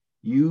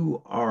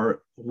You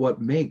are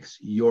what makes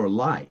your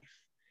life.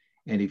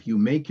 And if you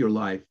make your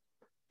life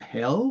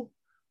hell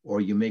or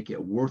you make it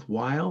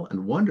worthwhile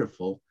and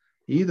wonderful,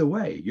 either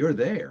way, you're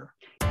there.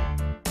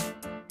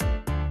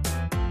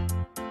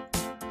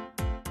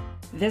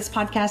 This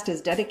podcast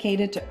is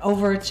dedicated to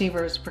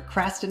overachievers,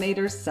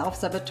 procrastinators,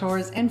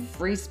 self-saboteurs, and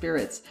free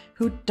spirits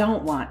who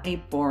don't want a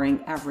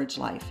boring average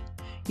life.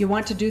 You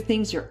want to do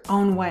things your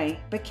own way,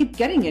 but keep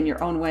getting in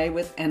your own way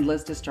with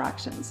endless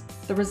distractions.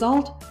 The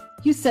result?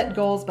 You set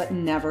goals but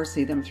never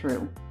see them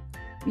through.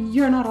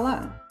 You're not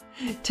alone.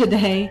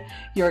 Today,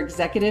 your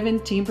executive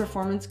and team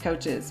performance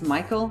coaches,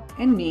 Michael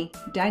and me,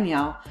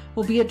 Danielle,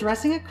 will be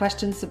addressing a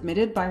question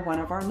submitted by one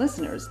of our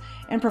listeners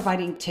and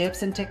providing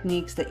tips and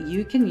techniques that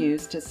you can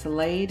use to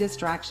slay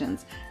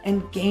distractions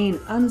and gain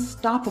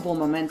unstoppable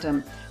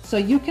momentum so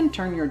you can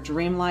turn your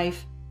dream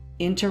life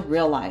into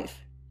real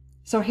life.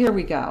 So here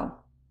we go.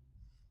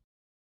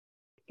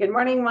 Good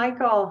morning,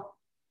 Michael.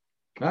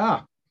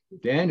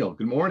 Daniel,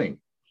 good morning.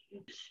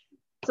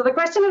 So the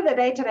question of the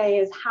day today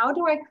is, how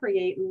do I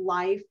create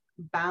life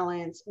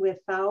balance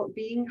without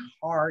being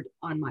hard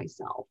on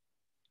myself?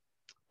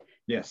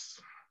 Yes,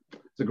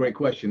 it's a great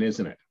question,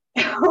 isn't it?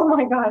 Oh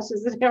my gosh,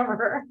 is it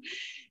ever?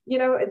 You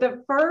know,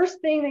 the first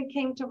thing that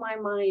came to my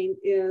mind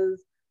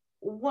is,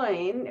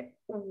 one,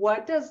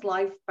 what does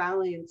life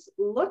balance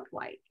look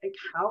like? Like,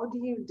 how do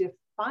you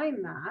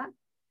define that?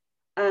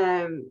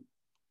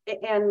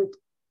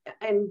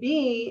 And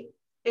B,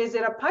 is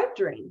it a pipe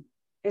dream?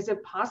 Is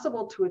it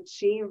possible to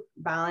achieve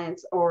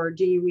balance, or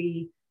do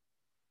we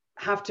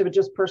have to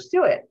just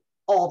pursue it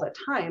all the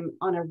time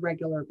on a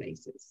regular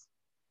basis?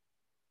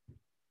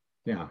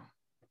 Yeah,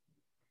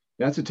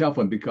 that's a tough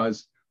one,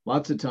 because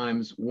lots of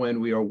times when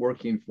we are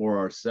working for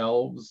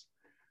ourselves,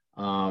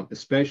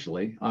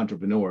 especially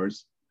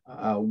entrepreneurs,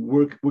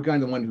 we're kind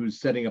of the one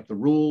who's setting up the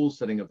rules,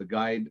 setting up the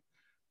guide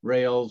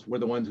rails. We're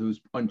the ones who's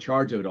in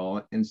charge of it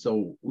all. And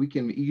so we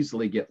can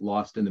easily get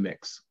lost in the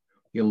mix.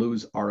 You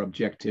lose our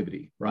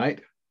objectivity, right?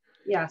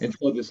 Yes. And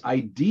so this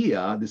idea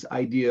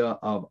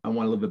of I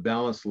want to live a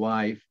balanced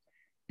life,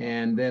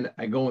 and then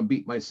I go and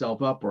beat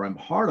myself up or I'm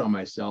hard on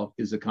myself,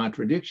 is a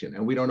contradiction.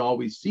 And we don't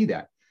always see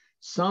that.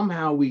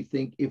 Somehow we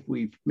think if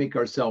we make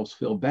ourselves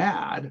feel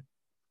bad,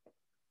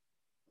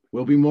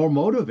 we'll be more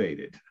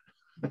motivated,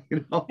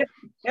 you know?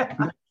 Yeah.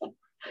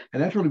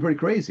 And that's really pretty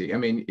crazy. I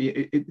mean,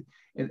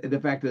 and the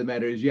fact of the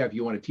matter is, yeah, if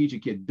you want to teach a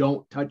kid,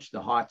 don't touch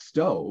the hot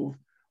stove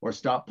or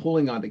stop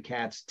pulling on the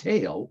cat's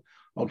tail,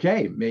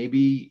 okay,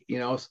 maybe, you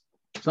know,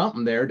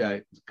 something there,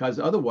 because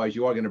otherwise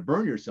you are going to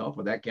burn yourself,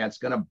 or that cat's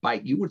going to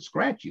bite you or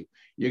scratch you.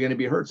 You're going to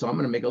be hurt. So I'm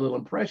going to make a little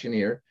impression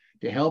here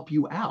to help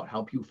you out,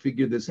 help you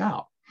figure this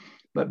out.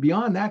 But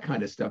beyond that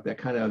kind of stuff, that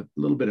kind of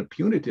little bit of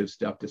punitive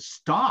stuff to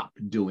stop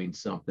doing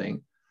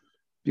something,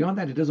 beyond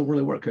that, it doesn't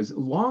really work, because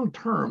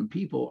long-term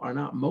people are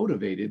not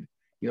motivated,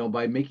 you know,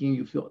 by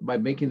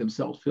making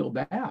themselves feel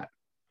bad.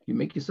 You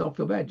make yourself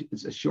feel bad.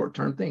 It's a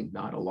short-term thing,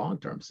 not a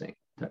long-term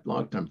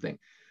thing.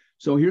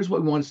 So here's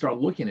what we want to start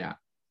looking at.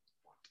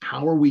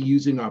 How are we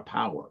using our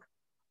power?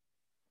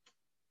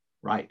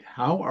 Right?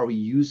 How are we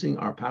using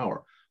our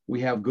power?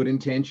 We have good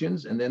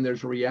intentions, and then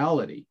there's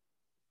reality,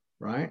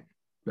 right?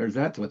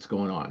 That's what's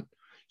going on.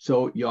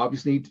 So you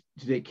obviously need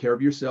to take care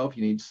of yourself.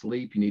 You need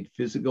sleep. You need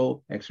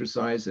physical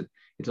exercise and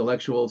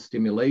intellectual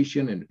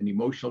stimulation and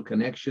emotional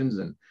connections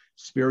and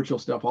spiritual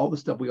stuff, all the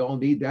stuff. We all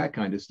need that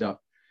kind of stuff.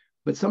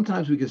 But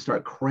sometimes we can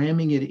start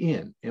cramming it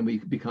in, and we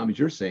become, as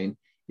you're saying,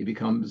 it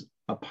becomes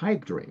a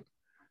pipe dream.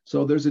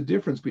 So there's a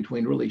difference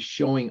between really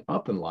showing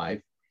up in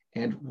life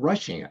and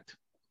rushing it.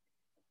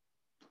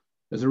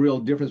 There's a real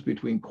difference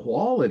between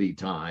quality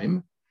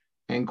time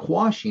and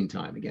quashing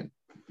time. Again,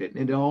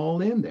 fitting it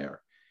all in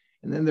there.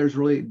 And then there's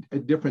really a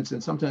difference,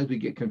 and sometimes we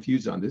get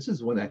confused on. This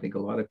is what I think a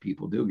lot of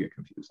people do get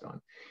confused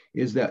on,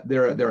 is that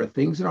there are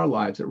things in our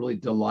lives that really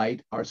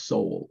delight our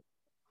soul.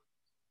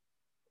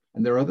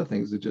 And there are other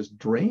things that just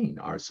drain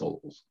our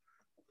souls.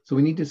 So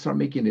we need to start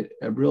making it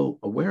a real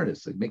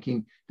awareness, like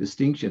making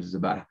distinctions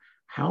about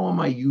how am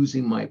I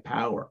using my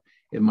power?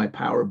 Is my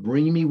power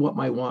bringing me what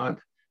I want,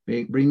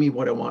 bring me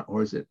what I want,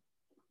 or is it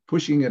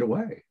pushing it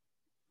away?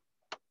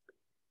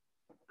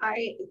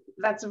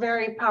 That's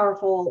very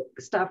powerful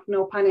stuff,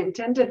 no pun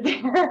intended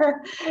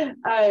there.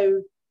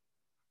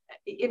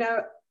 You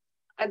know,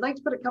 I'd like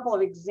to put a couple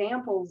of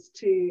examples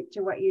to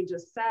what you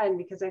just said,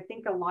 because I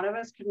think a lot of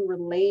us can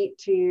relate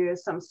to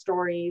some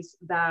stories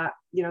that,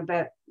 you know,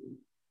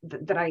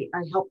 that I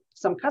help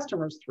some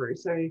customers through.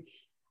 So,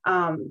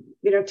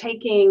 you know,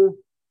 taking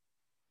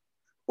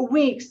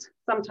weeks,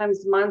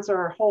 sometimes months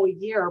or a whole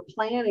year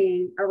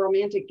planning a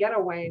romantic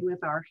getaway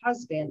with our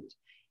husband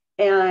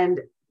and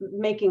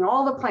making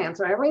all the plans.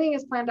 So everything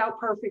is planned out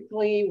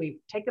perfectly. We've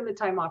taken the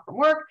time off from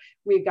work.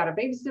 We've got a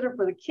babysitter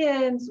for the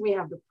kids. We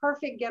have the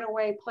perfect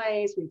getaway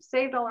place. We've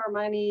saved all our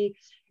money,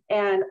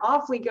 and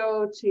off we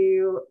go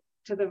to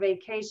the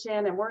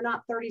vacation. And we're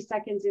not 30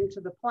 seconds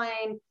into the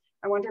plane.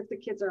 I wonder if the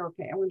kids are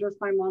okay. I wonder if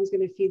my mom's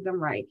going to feed them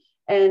right.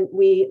 And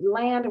we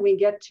land and we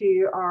get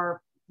to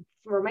our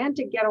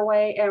romantic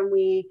getaway, and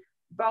we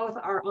both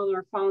are on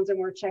our phones and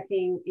we're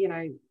checking,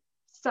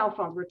 cell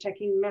phones, we're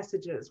checking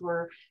messages,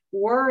 we're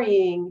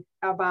worrying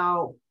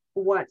about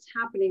what's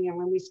happening. And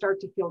when we start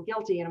to feel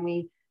guilty and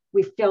we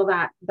feel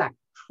that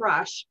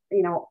crush,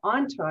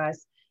 onto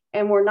us,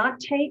 and we're not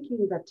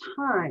taking the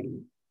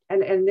time.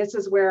 And this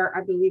is where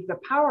I believe the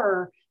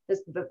power,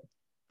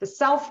 the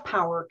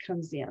self-power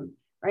comes in,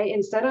 right?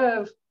 Instead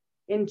of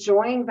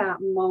enjoying that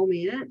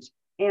moment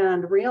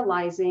and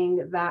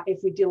realizing that if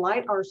we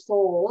delight our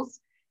souls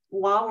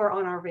while we're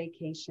on our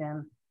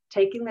vacation,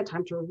 taking the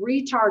time to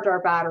recharge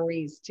our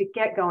batteries to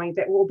get going,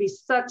 that we'll be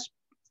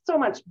so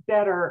much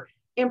better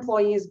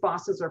employees,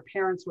 bosses, or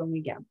parents when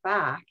we get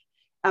back,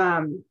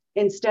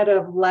 instead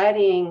of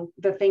letting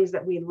the things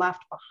that we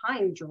left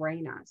behind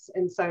drain us.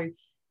 And so,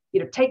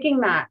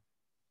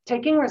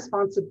 taking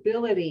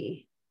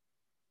responsibility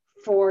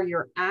for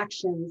your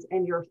actions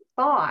and your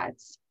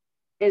thoughts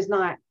is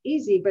not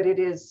easy, but it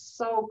is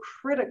so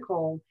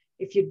critical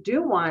if you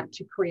do want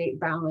to create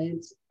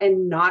balance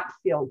and not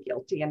feel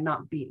guilty and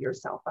not beat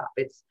yourself up.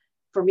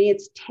 For me,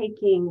 it's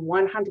taking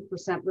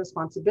 100%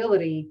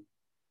 responsibility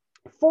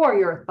for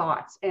your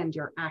thoughts and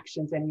your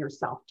actions and your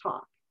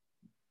self-talk.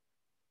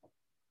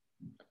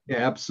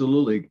 Yeah,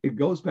 absolutely. It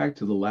goes back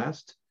to the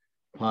last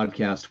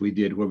podcast we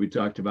did where we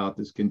talked about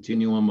this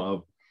continuum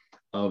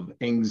of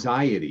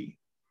anxiety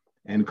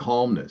and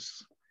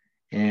calmness,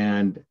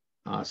 and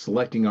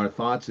selecting our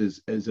thoughts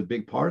is a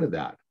big part of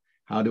that.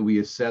 How do we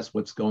assess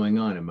what's going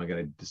on? Am I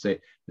going to say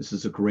this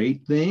is a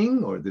great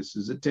thing or this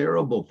is a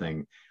terrible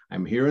thing?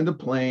 I'm here in the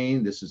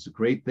plane. This is a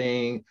great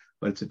thing,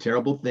 but it's a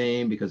terrible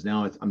thing because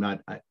now I'm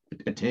not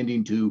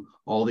attending to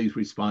all these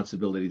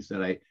responsibilities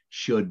that I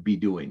should be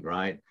doing,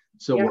 right?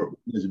 So We're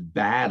this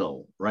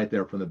battle right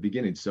there from the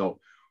beginning. So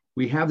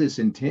we have this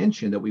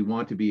intention that we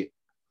want to be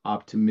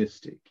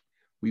optimistic.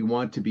 We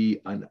want to be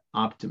an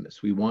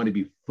optimist. We want to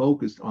be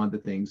focused on the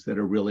things that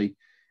are really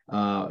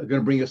going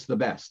to bring us the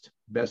best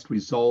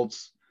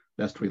results,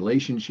 best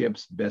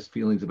relationships, best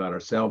feelings about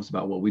ourselves,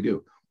 about what we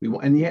do.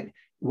 And yet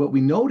what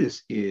we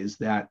notice is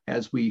that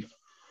as we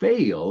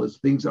fail, as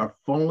things are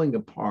falling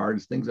apart,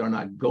 as things are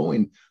not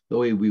going the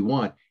way we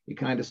want, it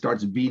kind of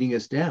starts beating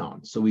us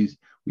down. So we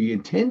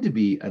intend to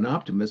be an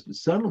optimist, but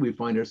suddenly we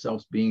find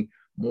ourselves being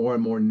more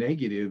and more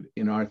negative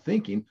in our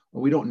thinking.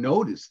 Well, we don't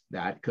notice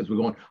that because we're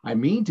going, I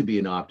mean to be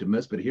an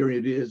optimist, but here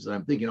it is.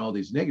 I'm thinking all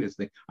these negative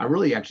things. I'm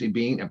really actually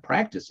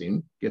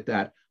practicing, get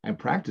that? I'm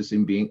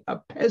practicing being a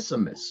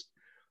pessimist.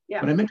 Yeah.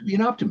 But I meant to be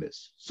an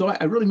optimist. So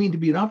I really mean to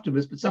be an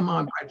optimist, but somehow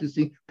I'm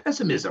practicing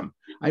pessimism.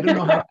 I don't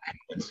know how that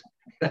happens.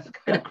 That's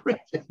kind of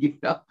crazy,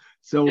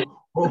 So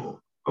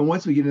and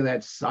once we get into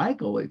that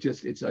cycle,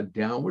 it's a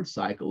downward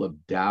cycle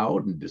of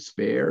doubt and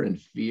despair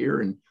and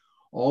fear, and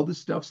all this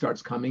stuff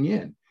starts coming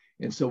in.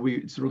 And so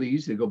it's really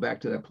easy to go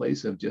back to that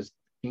place of just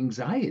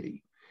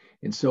anxiety.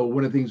 And so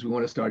one of the things we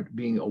want to start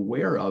being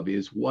aware of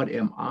is, what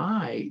am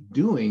I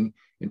doing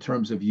in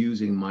terms of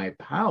using my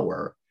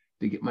power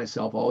to get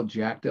myself all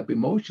jacked up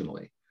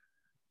emotionally,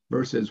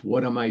 versus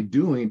what am I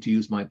doing to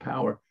use my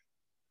power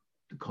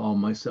to calm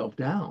myself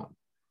down,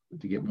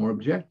 to get more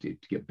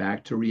objective, to get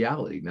back to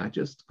reality, not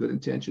just good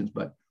intentions,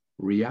 but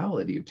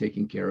reality of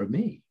taking care of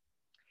me.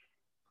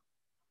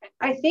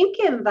 I think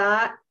in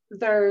that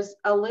there's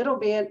a little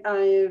bit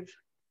of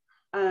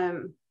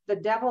the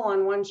devil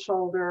on one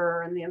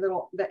shoulder and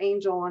the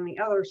angel on the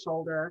other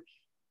shoulder.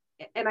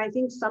 And I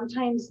think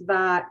sometimes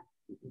that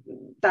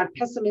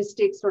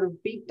pessimistic sort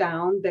of beat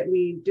down that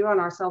we do on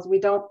ourselves,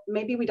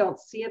 maybe we don't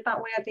see it that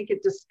way. I think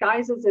it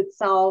disguises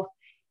itself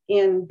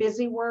in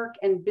busy work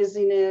and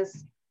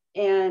busyness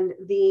and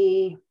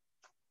the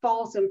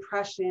false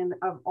impression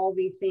of all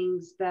the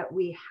things that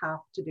we have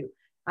to do.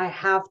 I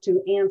have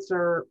to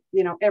answer,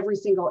 every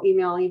single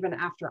email, even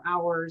after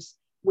hours,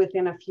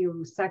 within a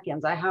few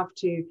seconds. I have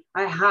to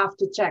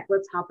check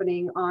what's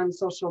happening on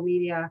social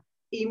media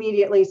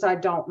immediately so I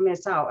don't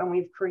miss out. And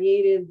we've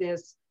created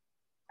this,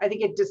 I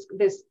think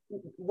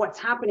what's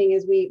happening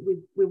is we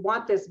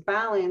want this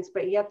balance,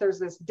 but yet there's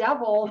this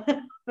devil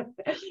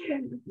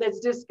that's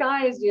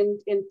disguised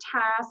in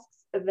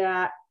tasks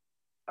that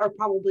are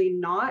probably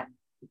not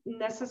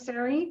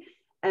necessary,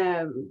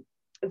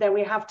 that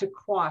we have to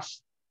quash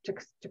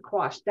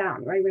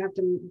down, right? We have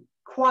to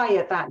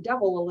quiet that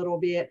devil a little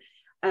bit.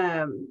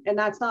 And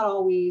that's not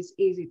always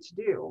easy to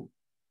do.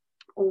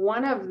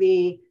 One of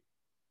the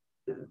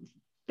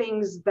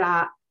things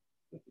that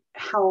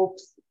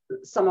helps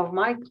some of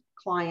my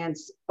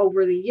clients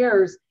over the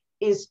years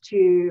is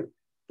to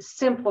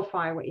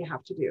simplify what you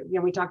have to do.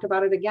 We talked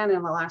about it again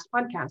in the last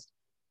podcast.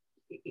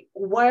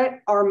 What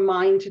are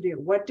mine to do?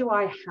 What do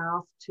I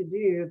have to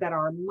do that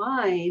are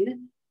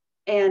mine?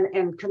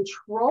 And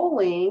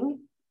controlling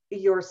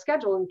your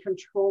schedule and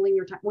controlling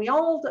your time. We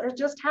all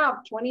just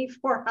have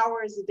 24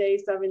 hours a day,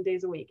 7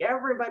 days a week.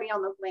 Everybody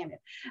on the planet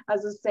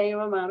has the same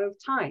amount of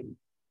time.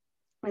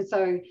 And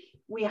so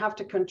we have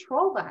to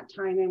control that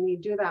time. And we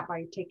do that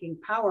by taking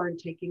power and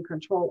taking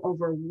control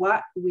over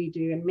what we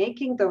do and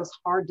making those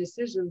hard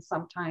decisions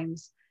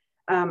sometimes.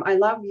 I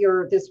love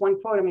this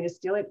one quote. I'm going to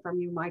steal it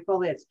from you,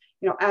 Michael. It's,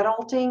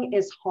 adulting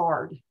is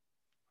hard.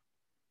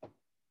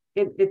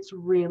 it's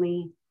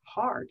really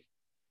hard.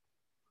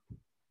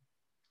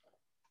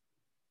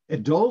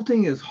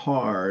 Adulting is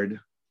hard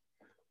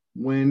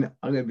when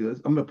I'm going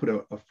to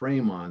put a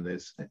frame on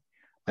this.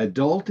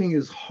 Adulting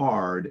is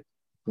hard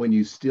when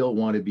you still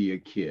want to be a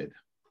kid.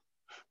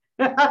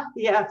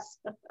 Yes.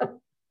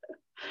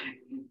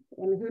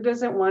 And who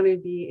doesn't want to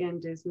be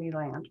in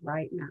Disneyland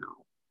right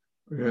now?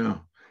 Yeah.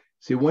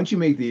 See, once you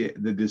make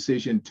the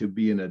decision to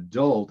be an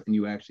adult and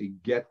you actually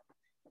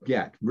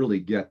really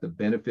get the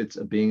benefits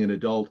of being an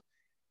adult,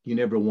 you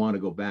never want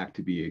to go back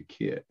to be a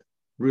kid,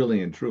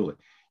 really and truly.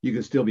 You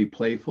can still be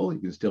playful, you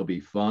can still be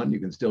fun, you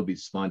can still be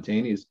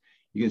spontaneous,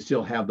 you can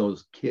still have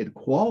those kid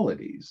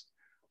qualities.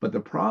 But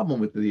the problem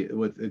with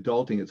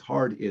adulting, it's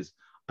hard, is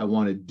I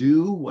want to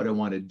do what I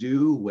want to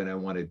do when I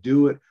want to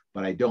do it,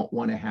 but I don't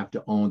want to have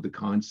to own the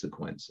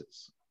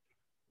consequences.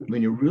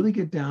 When you really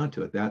get down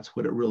to it, that's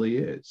what it really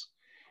is.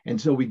 And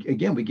so we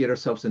get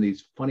ourselves in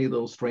these funny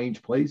little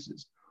strange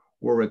places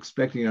where we're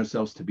expecting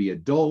ourselves to be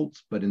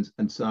adults, but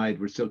inside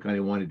we're still kind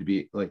of wanting to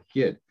be like a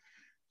kid.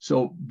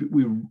 So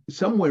we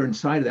somewhere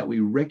inside of that,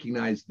 we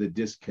recognize the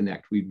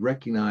disconnect. We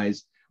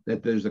recognize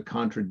that there's a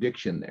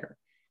contradiction there.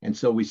 And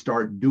so we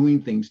start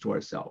doing things to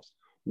ourselves.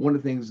 One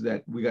of the things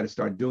that we got to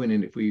start doing,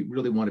 and if we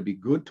really want to be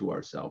good to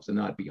ourselves and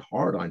not be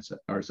hard on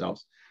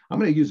ourselves, I'm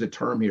going to use a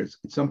term here.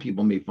 Some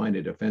people may find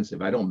it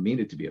offensive. I don't mean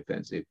it to be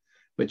offensive,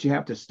 but you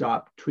have to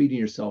stop treating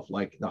yourself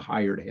like the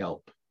hired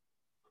help.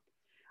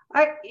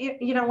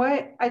 You know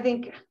what? I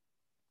think,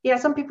 yeah,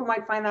 some people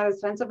might find that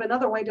offensive.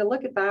 Another way to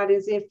look at that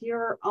is if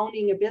you're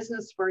owning a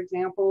business, for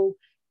example,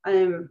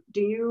 do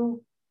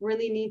you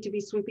really need to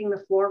be sweeping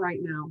the floor right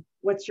now?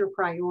 What's your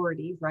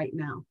priority right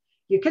now?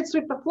 You could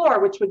sweep the floor,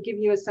 which would give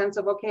you a sense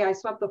of, okay, I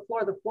swept the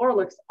floor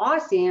looks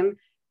awesome,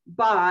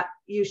 but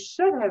you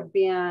should have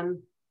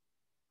been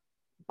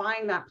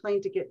buying that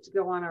plane ticket to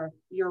go on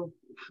your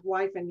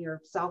wife and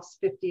yourself's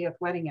 50th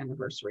wedding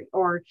anniversary,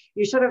 or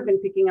you should have been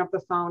picking up the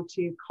phone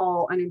to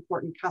call an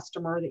important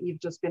customer that you've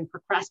just been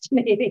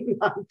procrastinating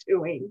on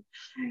doing,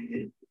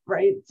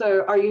 right?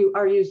 So are you,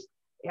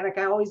 like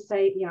I always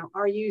say,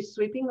 are you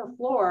sweeping the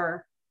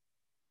floor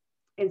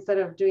instead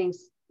of doing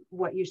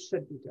what you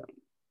should be doing?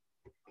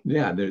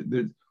 Yeah,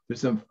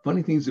 there's some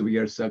funny things that we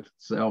get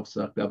ourselves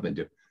sucked up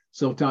into.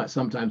 So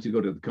sometimes you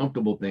go to the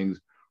comfortable things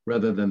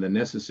rather than the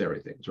necessary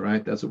things,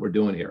 right? That's what we're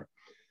doing here.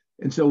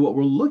 And so what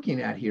we're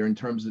looking at here in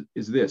terms of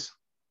is this: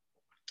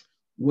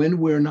 when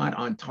we're not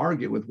on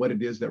target with what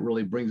it is that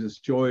really brings us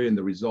joy and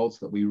the results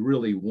that we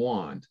really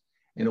want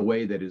in a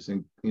way that is,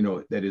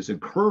 that is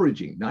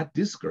encouraging, not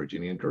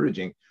discouraging,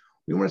 encouraging,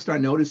 we want to start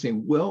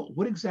noticing, well,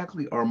 what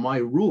exactly are my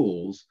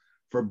rules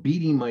for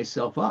beating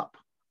myself up?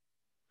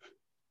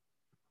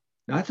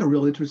 Now, that's a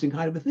real interesting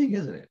kind of a thing,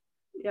 isn't it?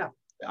 Yeah.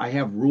 I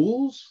have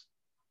rules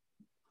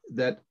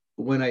that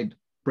when I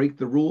break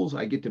the rules,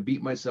 I get to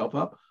beat myself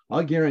up.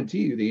 I'll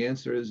guarantee you the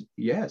answer is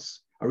yes,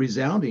 a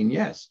resounding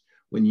yes.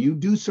 When you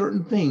do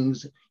certain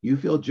things, you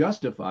feel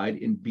justified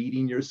in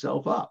beating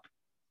yourself up.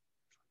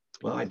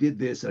 Well, I did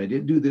this and I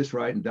didn't do this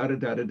right, and da da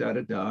da da da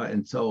da da.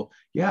 And so,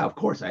 yeah, of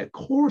course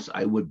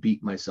I would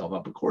beat myself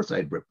up. Of course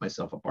I'd rip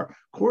myself apart.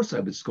 Of course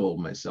I would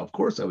scold myself. Of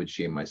course I would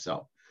shame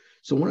myself.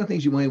 So one of the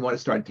things you might want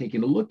to start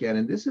taking a look at,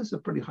 and this is a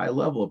pretty high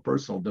level of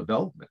personal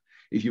development,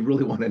 if you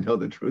really want to know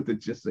the truth,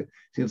 it just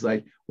seems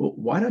like, well,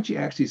 why don't you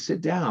actually sit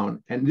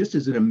down? And this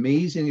is an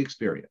amazing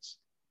experience.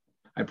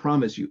 I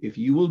promise you, if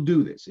you will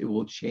do this, it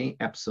will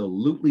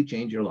absolutely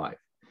change your life.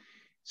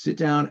 Sit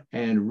down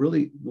and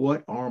really,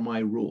 what are my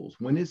rules?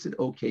 When is it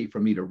okay for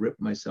me to rip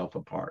myself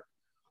apart?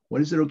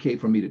 When is it okay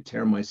for me to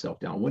tear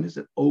myself down? When is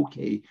it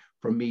okay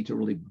for me to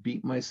really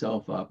beat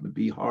myself up and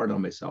be hard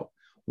on myself?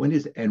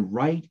 And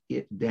write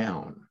it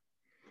down.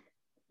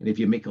 And if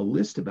you make a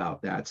list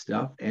about that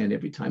stuff, and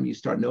every time you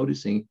start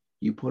noticing,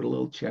 you put a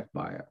little check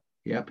by it.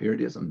 Yep, here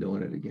it is. I'm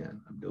doing it again.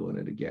 I'm doing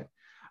it again.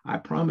 I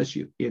promise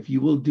you, if you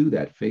will do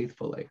that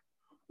faithfully,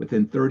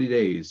 within 30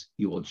 days,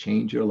 you will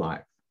change your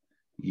life.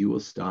 You will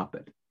stop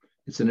it.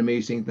 It's an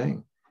amazing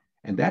thing.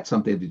 And that's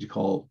something that you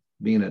call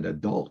being an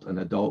adult. An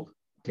adult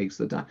takes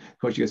the time. Of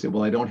course, you say,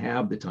 well, I don't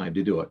have the time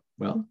to do it.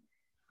 Well,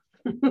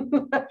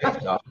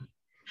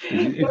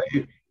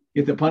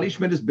 if the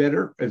punishment is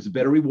better, it's a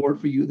better reward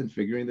for you than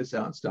figuring this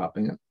out and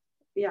stopping it.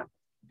 Yeah.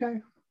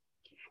 Okay.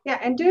 Yeah.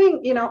 And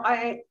doing,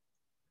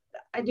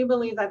 I do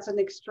believe that's an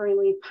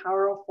extremely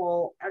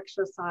powerful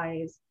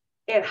exercise.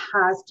 It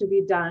has to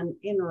be done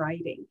in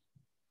writing.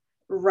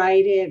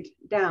 Write it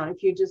down.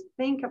 If you just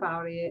think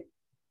about it,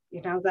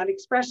 that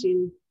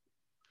expression,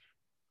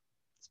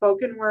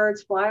 spoken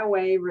words fly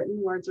away,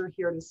 written words are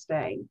here to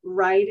stay.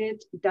 Write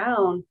it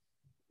down,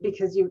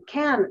 because you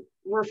can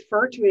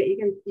refer to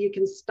it. You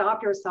can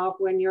stop yourself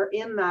when you're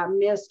in that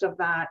midst of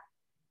that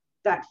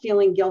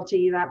feeling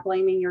guilty, that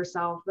blaming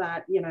yourself,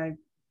 that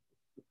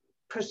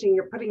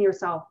putting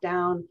yourself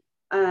down,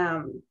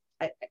 and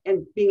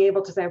being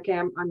able to say, okay,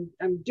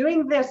 I'm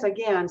doing this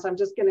again, so I'm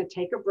just going to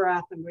take a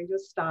breath. I'm going to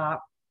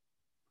stop,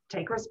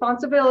 take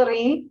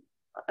responsibility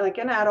like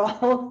an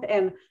adult,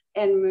 and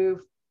move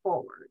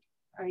forward,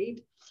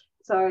 right?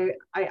 So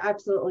I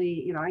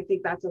absolutely, I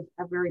think that's a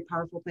very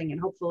powerful thing.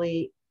 And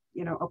hopefully,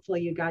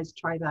 hopefully you guys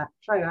try that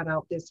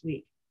out this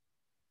week.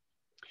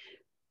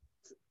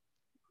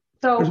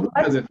 So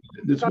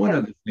there's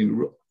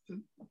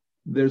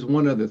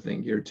one other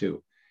thing here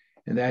too,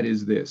 and that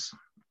is this.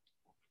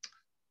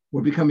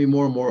 We're becoming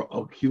more and more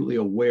acutely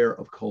aware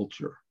of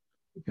culture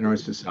in our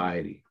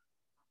society.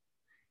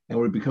 And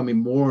we're becoming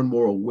more and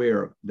more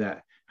aware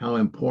that how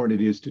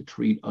important it is to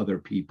treat other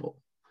people.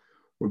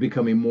 We're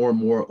becoming more and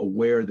more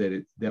aware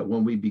that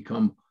when we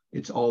become,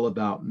 it's all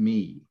about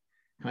me,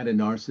 kind of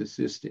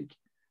narcissistic,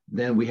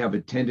 then we have a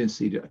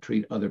tendency to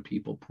treat other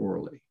people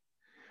poorly.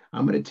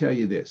 I'm going to tell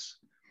you this.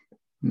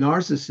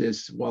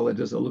 Narcissists, while it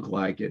doesn't look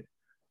like it,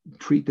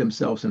 treat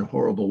themselves in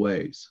horrible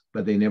ways,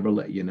 but they never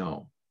let you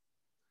know.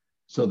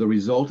 So the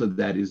result of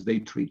that is they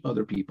treat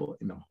other people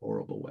in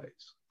horrible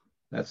ways.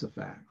 That's a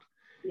fact.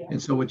 Yeah.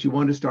 And so what you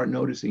want to start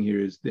noticing here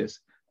is this: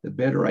 the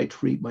better I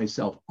treat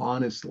myself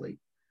honestly,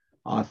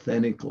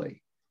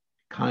 authentically,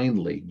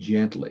 kindly,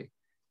 gently,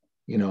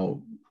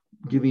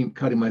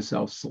 cutting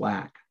myself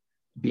slack,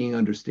 being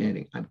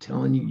understanding, I'm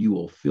telling you, you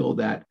will fill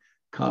that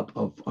cup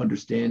of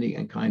understanding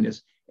and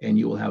kindness, and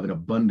you will have an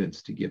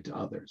abundance to give to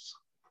others.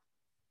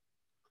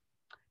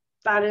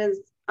 That is,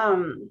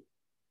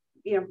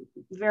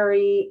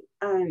 very,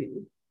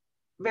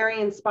 very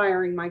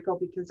inspiring, Michael,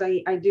 because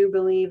I do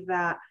believe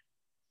that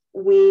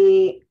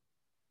we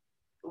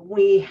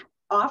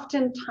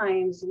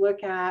oftentimes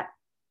look at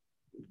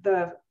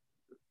the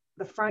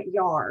front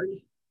yard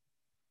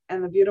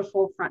and the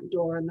beautiful front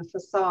door and the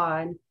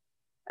facade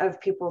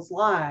of people's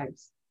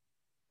lives,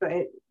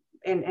 but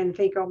and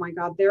think, oh my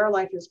God, their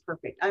life is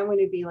perfect. I want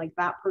to be like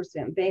that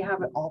person. They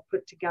have it all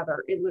put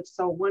together. It looks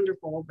so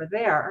wonderful over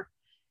there.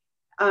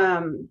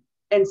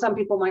 And some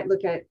people might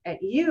look at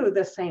you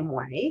the same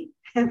way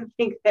and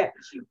think that,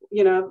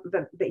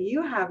 that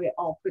you have it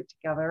all put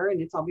together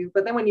and it's all beautiful.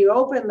 But then when you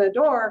open the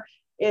door,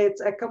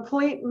 it's a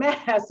complete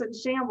mess and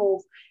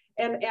shambles.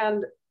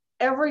 And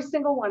every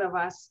single one of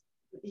us,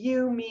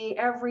 you, me,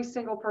 every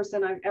single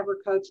person I've ever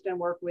coached and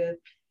worked with,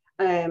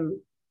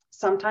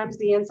 sometimes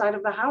the inside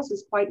of the house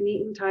is quite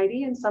neat and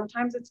tidy, and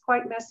sometimes it's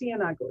quite messy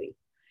and ugly,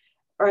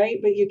 right?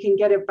 But you can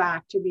get it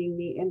back to being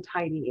neat and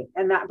tidy.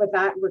 But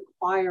that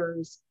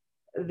requires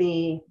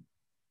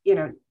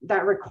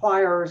that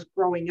requires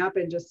growing up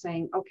and just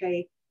saying,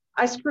 okay,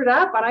 I screwed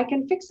up, but I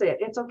can fix it.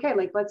 It's okay.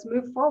 Like, let's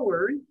move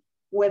forward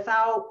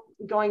without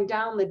going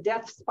down the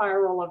death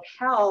spiral of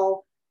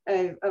hell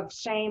of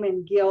shame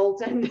and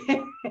guilt and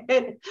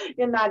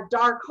in that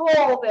dark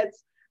hole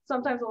that's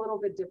sometimes a little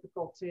bit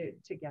difficult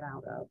to get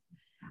out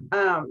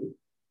of.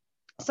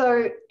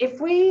 So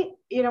if we,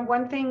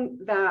 one thing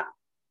that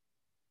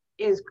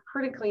is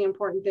critically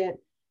important that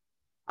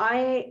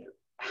I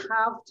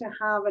have to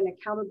have an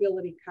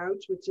accountability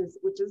coach, which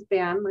is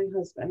Ben, my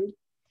husband,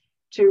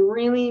 to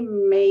really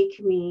make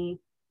me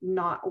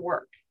not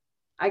work.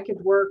 I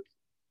could work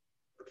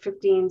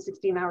 15,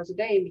 16 hours a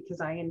day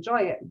because I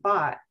enjoy it.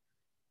 But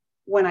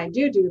when I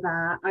do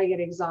that, I get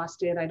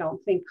exhausted. I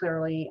don't think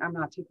clearly. I'm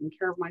not taking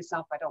care of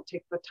myself. I don't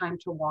take the time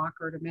to walk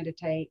or to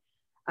meditate.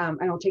 I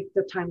don't take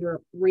the time to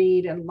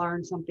read and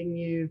learn something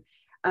new.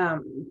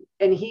 And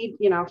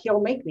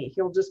he'll make me.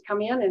 He'll just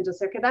come in and just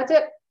say, okay, that's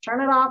it.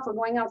 Turn it off. We're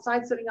going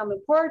outside, sitting on the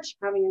porch,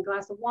 having a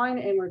glass of wine,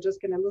 and we're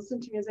just going to listen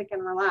to music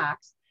and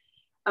relax.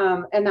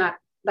 And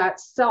that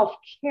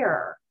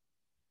self-care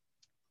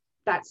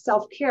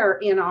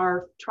in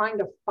our trying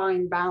to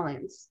find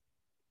balance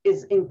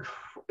is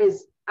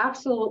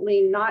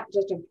absolutely not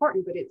just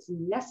important, but it's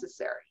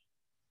necessary.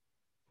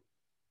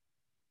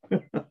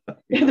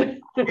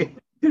 It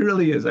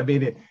really is. I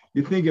mean,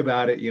 you think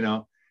about it,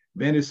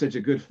 Ben is such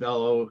a good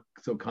fellow,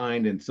 so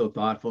kind and so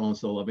thoughtful and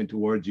so loving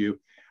towards you.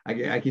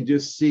 I can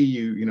just see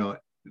you,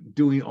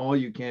 doing all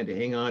you can to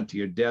hang on to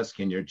your desk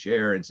and your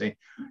chair and say,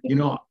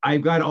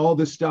 I've got all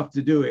this stuff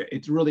to do.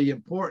 It's really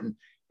important.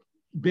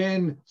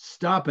 Ben,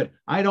 stop it.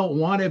 I don't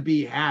want to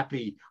be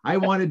happy. I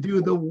want to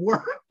do the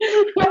work.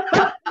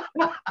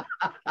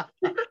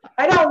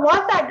 I don't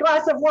want that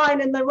glass of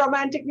wine and the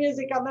romantic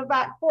music on the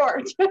back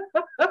porch.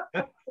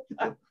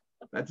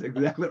 That's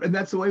exactly, and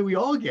that's the way we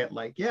all get.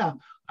 Like, yeah,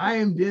 I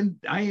am in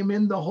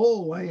the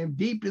hole. I am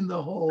deep in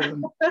the hole,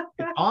 and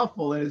it's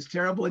awful and it's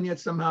terrible, and yet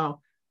somehow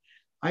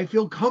I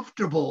feel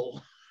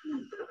comfortable.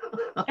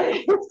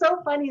 It's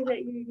so funny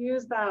that you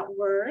use that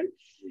word,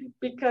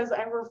 because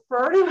I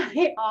refer to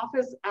my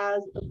office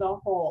as the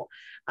hole.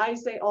 I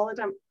say all the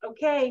time,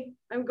 okay,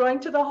 I'm going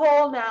to the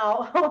hole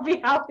now. I'll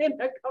be out in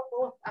a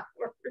couple of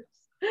hours.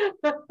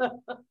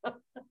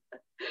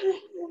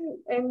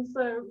 And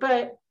so,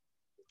 but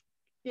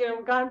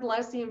God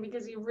bless him,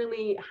 because he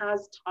really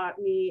has taught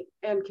me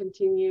and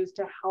continues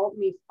to help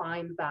me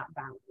find that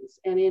balance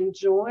and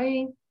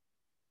enjoy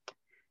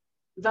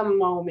the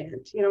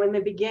moment. In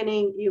the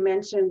beginning, you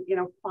mentioned,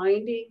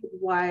 finding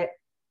what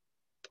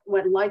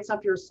lights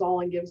up your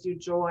soul and gives you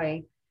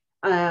joy.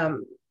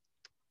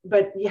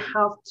 But you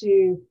have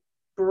to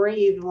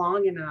breathe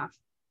long enough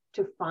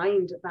to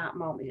find that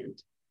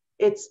moment.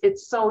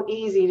 it's so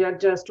easy to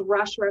just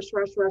rush,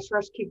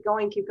 keep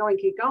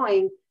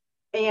going,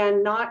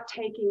 and not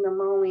taking the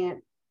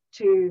moment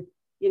to,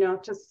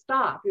 to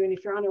stop. Even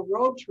if you're on a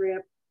road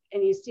trip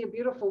and you see a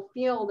beautiful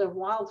field of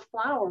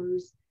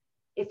wildflowers,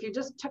 if you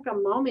just took a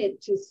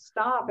moment to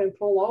stop and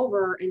pull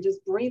over and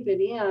just breathe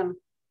it in,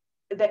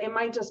 that it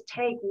might just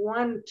take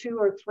 1, 2,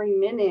 or 3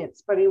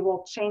 minutes, but it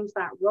will change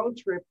that road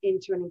trip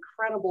into an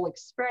incredible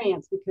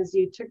experience because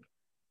you took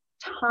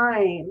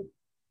time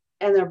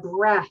and a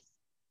breath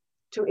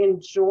to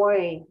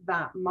enjoy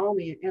that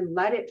moment and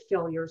let it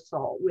fill your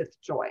soul with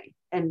joy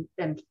and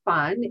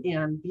fun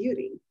and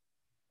beauty.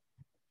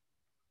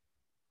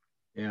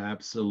 Yeah,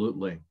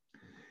 absolutely.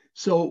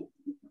 So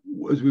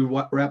as we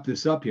wrap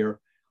this up here,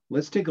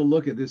 let's take a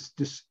look at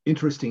this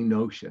interesting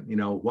notion.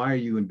 Why are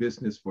you in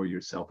business for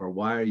yourself, or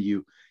why are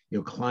you,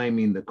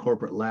 climbing the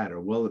corporate ladder?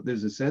 Well,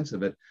 there's a sense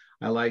of it.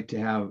 I like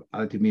to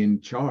be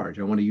in charge.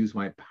 I want to use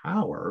my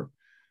power,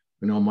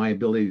 my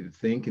ability to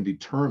think and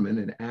determine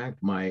and act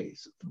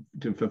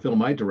to fulfill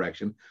my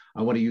direction.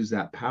 I want to use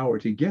that power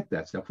to get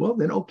that stuff. Well,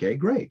 then, okay,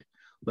 great.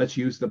 Let's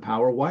use the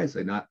power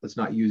wisely. Let's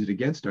not use it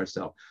against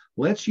ourselves.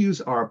 Let's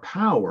use our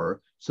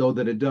power so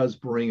that it does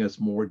bring us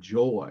more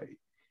joy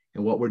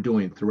in what we're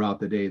doing throughout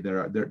the day. There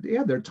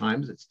are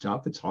times it's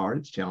tough, it's hard,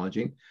 it's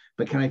challenging,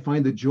 but can I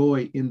find the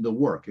joy in the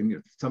work?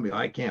 And somebody,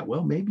 I can't.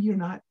 Well, maybe you're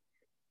not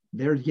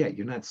there yet.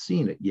 You're not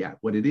seeing it yet,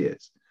 what it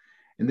is.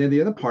 And then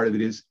the other part of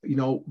it is,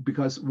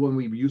 because when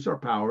we use our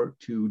power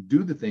to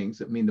do the things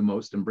that mean the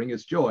most and bring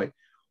us joy,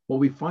 what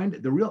we find,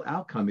 the real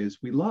outcome is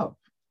we love.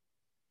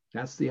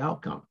 That's the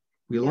outcome.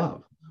 We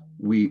love.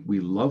 We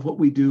love what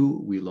we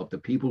do. We love the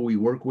people we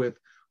work with.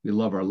 We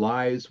love our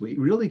lives. We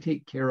really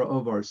take care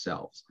of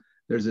ourselves.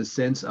 There's a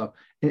sense of,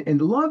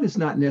 and love is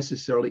not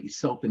necessarily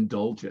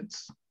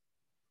self-indulgence.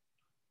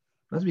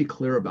 Let's be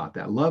clear about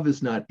that. Love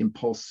is not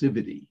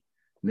impulsivity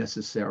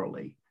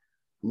necessarily.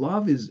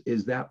 Love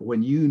is that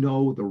when you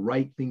know the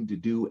right thing to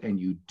do and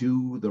you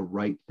do the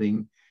right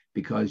thing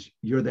because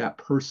you're that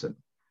person.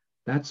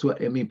 That's what,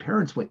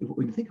 parents, when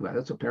you think about it,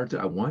 that's what parents do.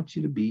 I want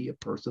you to be a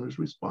person who's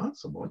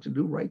responsible. I want you to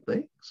do right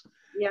things.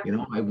 Yeah.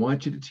 I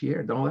want you to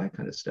cheer and all that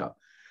kind of stuff.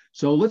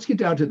 So let's get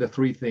down to the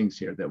 3 things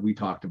here that we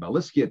talked about.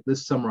 Let's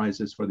summarize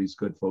this for these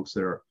good folks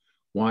that are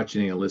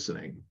watching and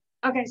listening.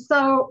 Okay.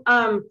 So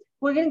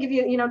we're going to give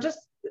you, just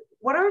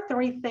what are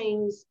 3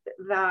 things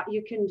that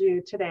you can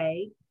do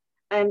today?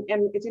 And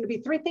it's going to be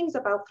 3 things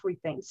about 3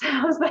 things.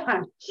 How's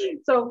that?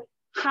 So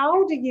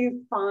how do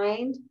you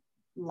find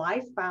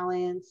life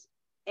balance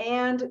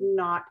and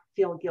not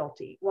feel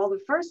guilty? Well,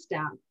 the first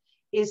step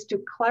is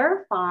to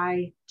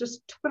clarify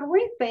just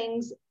 3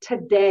 things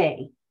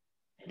today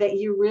that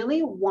you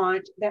really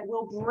want, that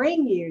will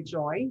bring you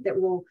joy, that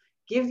will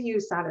give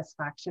you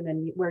satisfaction,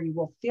 and where you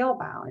will feel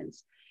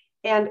balance.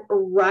 And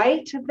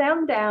write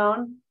them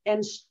down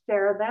and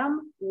share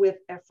them with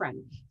a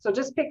friend. So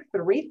just pick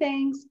 3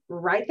 things,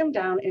 write them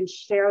down, and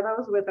share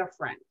those with a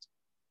friend.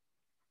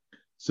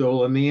 So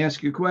let me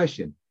ask you a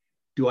question.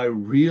 Do I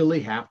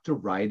really have to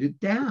write it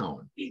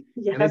down? Yes.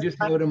 Can I just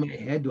have it in my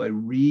head? Do I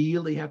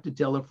really have to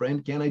tell a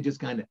friend? Can I just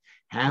kind of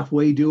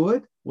halfway do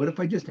it? What if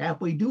I just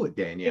halfway do it,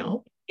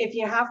 Danielle? If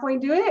you halfway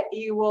do it,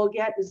 you will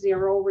get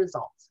 0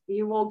 results.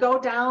 You will go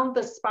down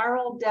the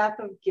spiral death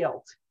of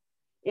guilt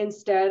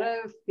instead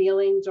of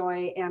feeling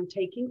joy and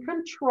taking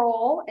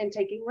control and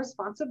taking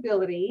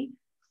responsibility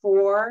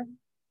for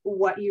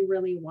what you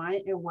really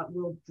want and what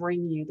will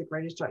bring you the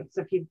greatest joy.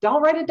 So if you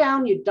don't write it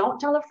down, you don't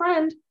tell a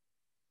friend,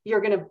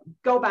 you're going to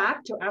go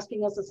back to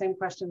asking us the same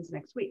questions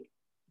next week.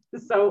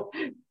 So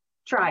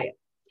try it.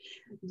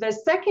 The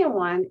second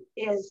one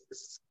is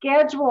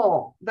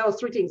schedule those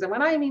 3 things. And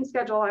when I mean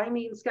schedule, I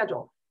mean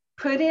schedule.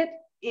 Put it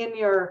in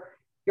your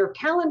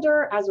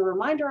calendar as a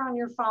reminder on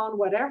your phone,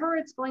 whatever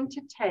it's going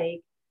to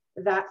take,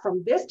 that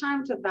from this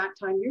time to that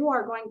time, you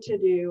are going to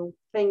do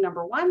thing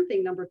number 1,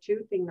 thing number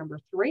 2, thing number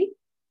 3,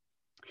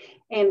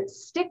 and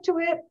stick to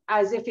it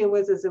as if it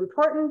was as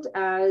important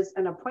as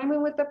an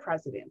appointment with the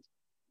president.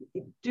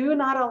 Do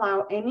not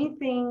allow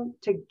anything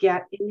to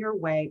get in your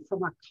way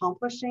from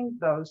accomplishing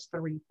those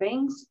 3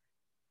 things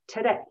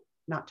today,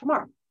 not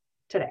tomorrow,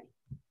 today.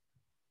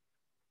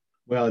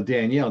 Well,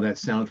 Danielle, that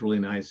sounds really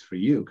nice for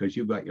you because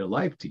you've got your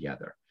life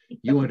together.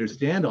 You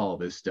understand all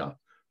this stuff.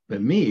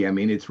 But me,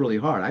 it's really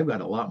hard. I've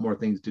got a lot more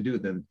things to do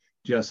than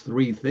just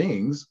 3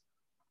 things.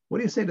 What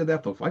do you say to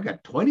that, folks? I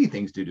got 20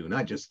 things to do,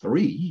 not just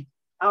 3.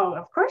 Oh,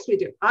 of course we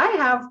do. I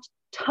have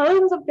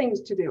tons of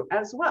things to do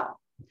as well.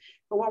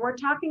 But what we're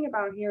talking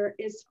about here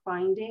is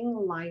finding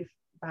life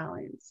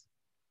balance.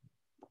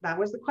 That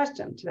was the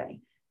question today.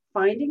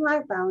 Finding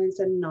life balance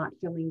and not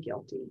feeling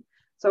guilty.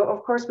 So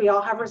of course, we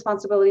all have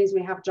responsibilities.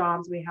 We have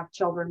jobs, we have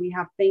children, we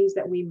have things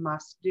that we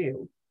must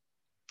do.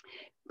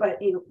 But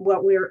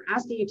what we're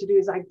asking you to do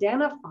is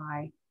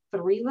identify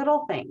 3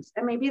 little things.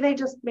 And maybe they're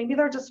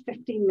just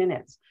 15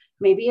 minutes.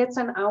 Maybe it's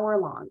an hour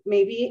long.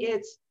 Maybe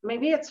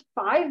it's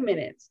 5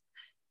 minutes.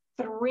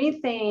 3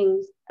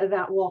 things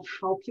that will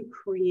help you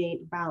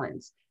create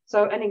balance.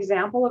 So an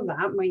example of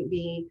that might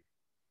be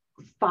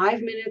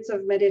 5 minutes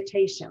of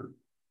meditation,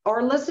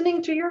 or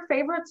listening to your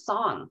favorite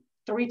song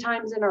 3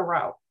 times in a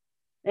row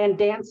and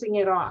dancing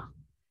it off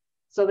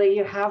so that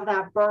you have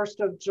that burst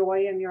of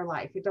joy in your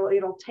life.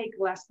 It'll take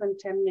less than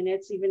 10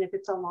 minutes, even if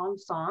it's a long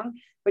song,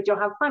 but you'll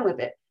have fun with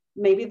it.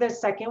 Maybe the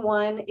second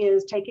one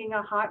is taking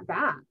a hot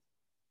bath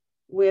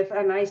with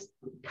a nice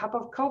cup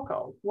of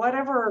cocoa,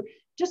 whatever,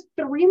 just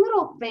 3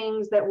 little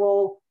things that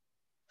will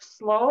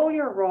slow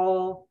your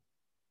roll,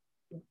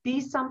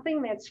 be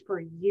something that's for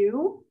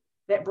you,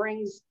 that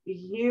brings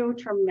you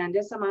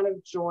tremendous amount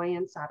of joy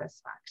and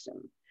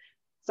satisfaction.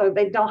 So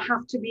they don't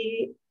have to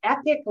be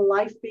epic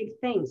life big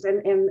things.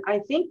 And I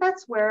think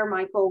that's where,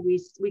 Michael,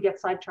 we get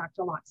sidetracked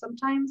a lot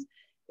sometimes,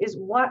 is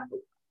what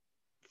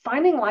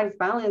finding life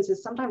balance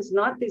is sometimes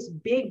not this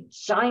big,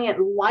 giant,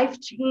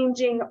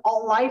 life-changing,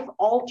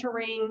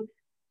 life-altering,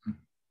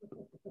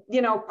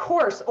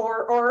 course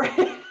or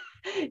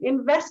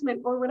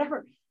investment or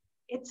whatever.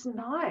 It's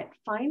not.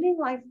 Finding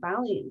life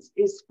balance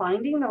is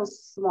finding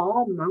those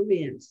small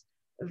moments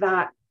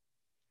that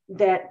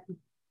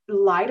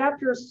light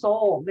up your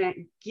soul, that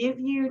give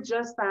you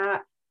just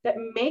that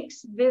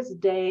makes this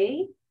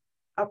day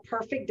a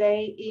perfect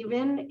day,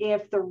 even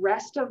if the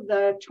rest of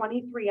the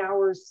 23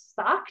 hours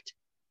sucked.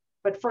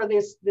 But for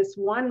this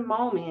one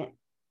moment,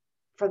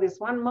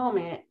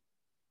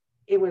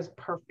 it was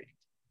perfect.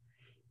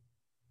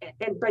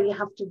 But you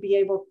have to be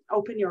able to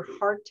open your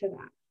heart to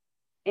that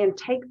and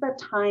take the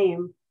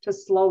time to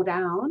slow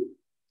down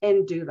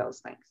and do those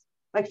things.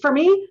 Like for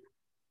me,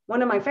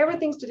 one of my favorite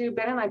things to do,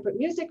 Ben and I put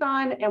music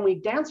on and we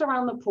dance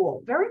around the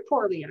pool, very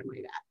poorly, I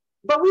might add,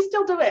 but we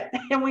still do it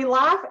and we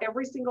laugh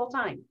every single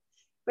time.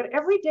 But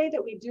every day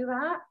that we do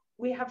that,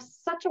 we have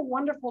such a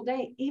wonderful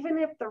day, even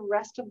if the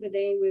rest of the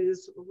day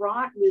was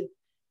wrought with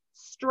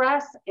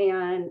stress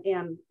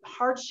and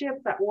hardship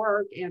at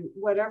work and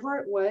whatever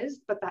it was,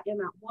 but that in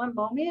that one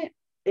moment,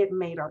 it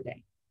made our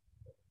day.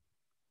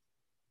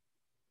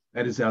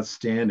 That is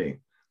outstanding.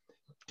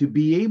 To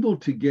be able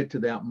to get to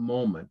that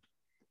moment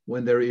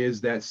when there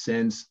is that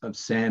sense of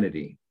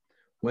sanity,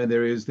 when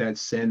there is that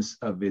sense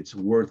of it's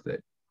worth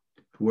it,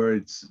 where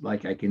it's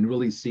like I can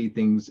really see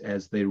things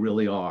as they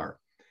really are.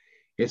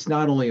 It's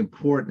not only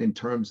important in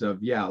terms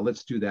of, yeah,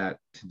 let's do that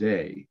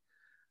today.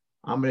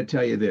 I'm going to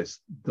tell you this,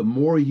 the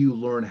more you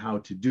learn how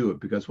to do it,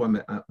 because what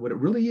it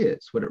really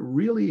is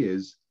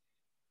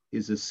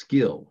a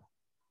skill.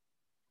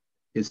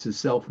 It's a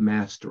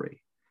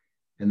self-mastery.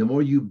 And the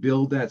more you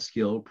build that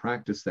skill,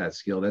 practice that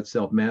skill, that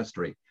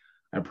self-mastery,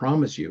 I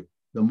promise you,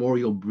 the more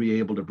you'll be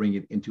able to bring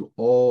it into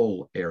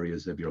all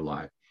areas of your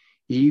life.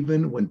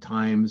 Even when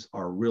times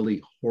are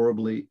really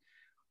horribly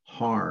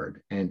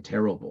hard and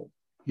terrible,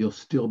 you'll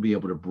still be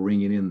able to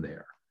bring it in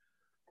there.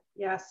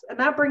 Yes, and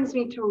that brings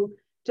me to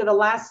the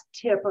last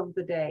tip of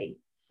the day.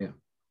 Yeah.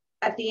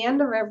 At the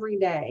end of every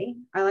day,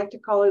 I like to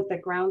call it the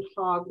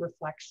groundhog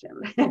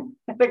reflection,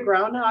 the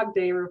Groundhog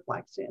Day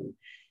reflection.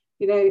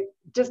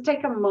 Just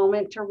take a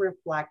moment to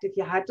reflect. If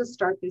you had to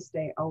start this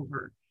day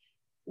over,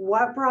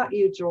 what brought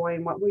you joy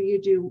and what would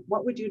you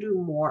do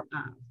more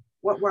of?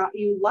 What brought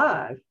you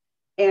love?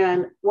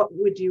 And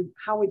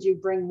how would you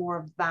bring more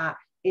of that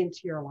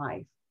into your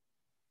life?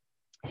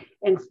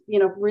 And,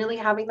 really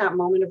having that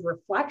moment of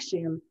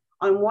reflection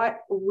on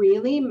what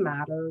really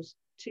matters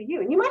to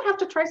you. And you might have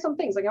to try some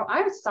things. Like,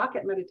 I suck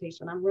at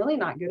meditation. I'm really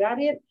not good at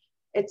it.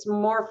 It's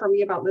more for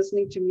me about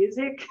listening to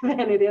music than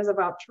it is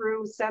about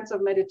true sense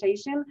of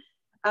meditation.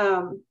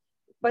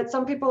 But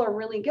some people are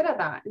really good at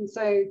that. And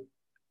so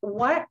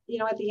at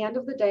the end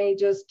of the day,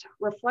 just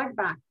reflect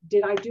back.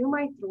 Did I do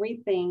my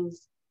 3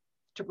 things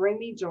to bring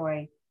me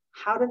joy?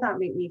 How did that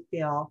make me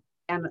feel?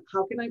 And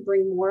how can I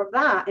bring more of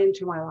that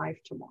into my life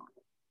tomorrow?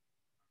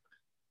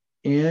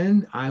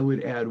 And I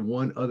would add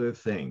one other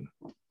thing.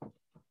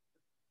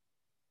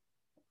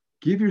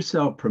 Give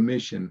yourself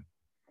permission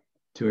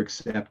to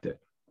accept it.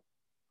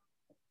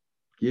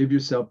 Give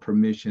yourself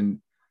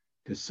permission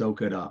to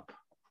soak it up.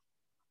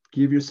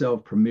 Give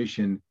yourself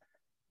permission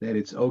that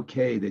it's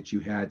okay that you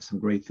had some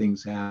great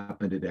things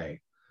happen today.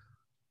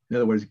 In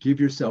other words, give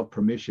yourself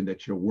permission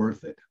that you're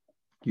worth it.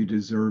 You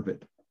deserve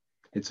it.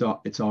 It's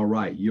all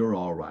right. You're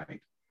all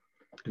right.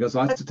 Because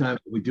lots of times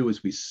what we do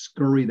is we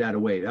scurry that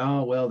away.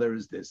 Oh, well, there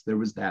was this, there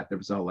was that, there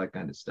was all that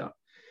kind of stuff.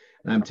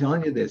 And I'm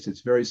telling you this,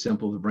 it's very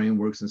simple. The brain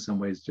works in some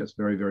ways just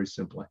very, very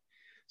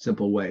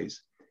simple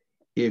ways.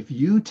 If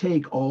you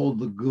take all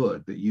the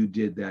good that you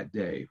did that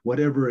day,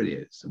 whatever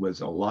it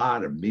was a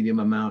lot, a medium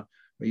amount,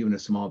 or even a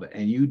small bit,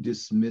 and you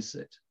dismiss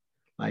it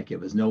like it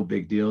was no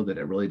big deal, that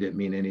it really didn't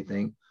mean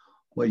anything,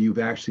 what you've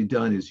actually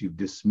done is you've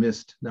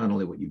dismissed not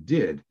only what you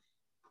did,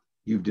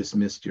 you've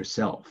dismissed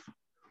yourself.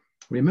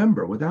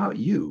 Remember, without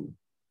you,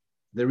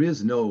 there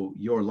is no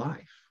your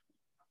life.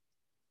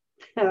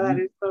 That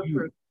is so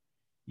true.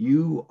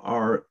 You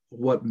are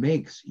what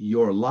makes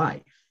your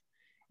life.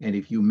 And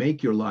if you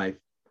make your life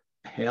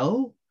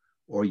hell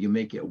or you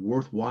make it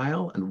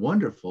worthwhile and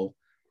wonderful,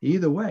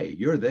 either way,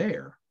 you're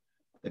there.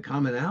 The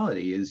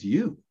commonality is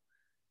you.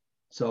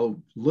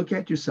 So look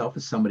at yourself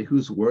as somebody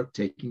who's worth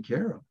taking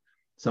care of,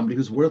 somebody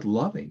who's worth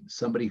loving,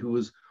 somebody who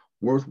is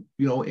worth,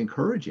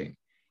 encouraging.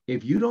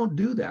 If you don't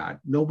do that,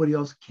 nobody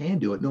else can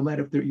do it. No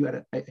matter if you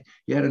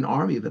had an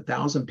army of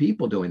 1,000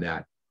 people doing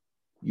that,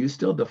 you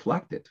still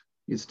deflect it.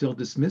 You still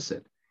dismiss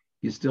it.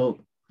 You still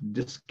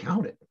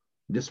discount it,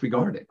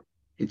 disregard it.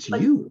 It's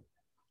you.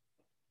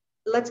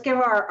 Let's give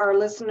our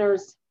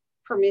listeners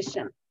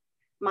permission.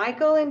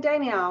 Michael and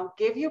Danielle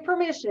give you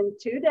permission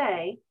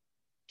today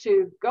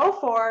to go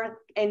forth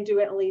and do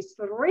at least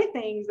 3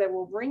 things that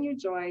will bring you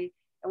joy.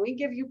 And we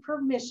give you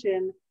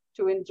permission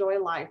to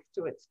enjoy life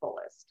to its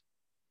fullest.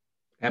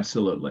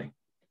 Absolutely.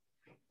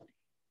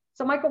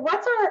 So Michael,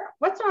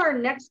 what's our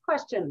next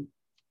question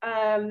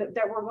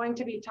that we're going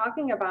to be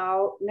talking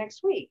about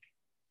next week?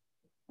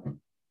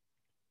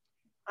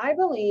 I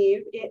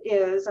believe it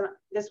is, and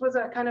this was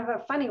a kind of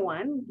a funny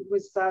one, it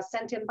was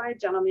sent in by a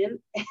gentleman,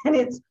 and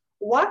it's,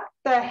 what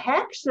the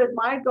heck should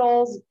my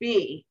goals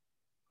be?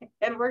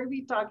 And we're going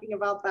to be talking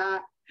about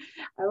that.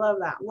 I love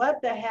that. What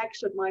the heck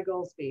should my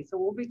goals be? So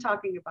we'll be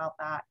talking about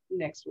that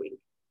next week.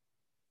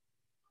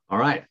 All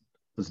right,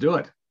 let's do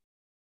it.